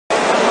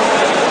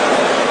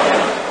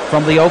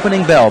From the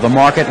opening bell, the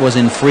market was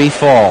in free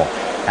fall.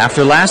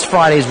 After last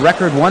Friday's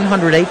record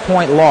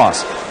 108-point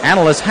loss,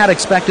 analysts had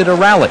expected a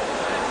rally.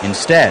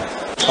 Instead,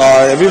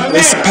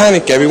 it's a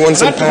panic.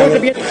 Everyone's in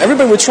panic.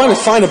 Everybody, we're trying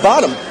to find a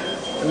bottom.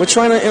 We're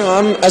trying to,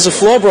 as a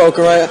floor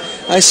broker,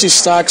 I see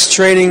stocks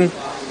trading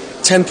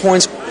 10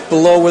 points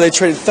below where they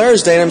traded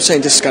Thursday, and I'm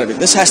saying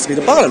this has to be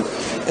the bottom.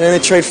 And then they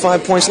trade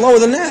 5 points lower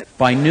than that.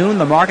 By noon,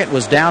 the market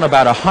was down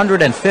about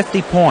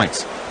 150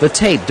 points. The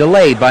tape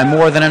delayed by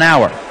more than an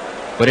hour.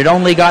 But it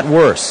only got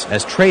worse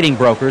as trading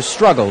brokers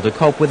struggled to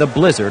cope with a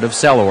blizzard of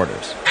sell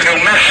orders.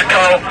 New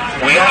Mexico,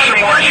 we have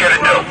some work here to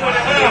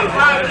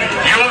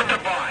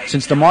do.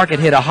 Since the market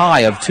hit a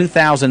high of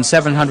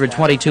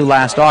 2,722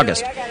 last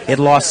August, it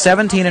lost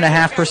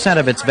 17.5%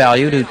 of its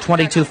value to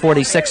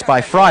 2246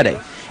 by Friday,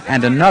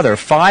 and another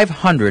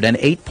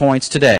 508 points today.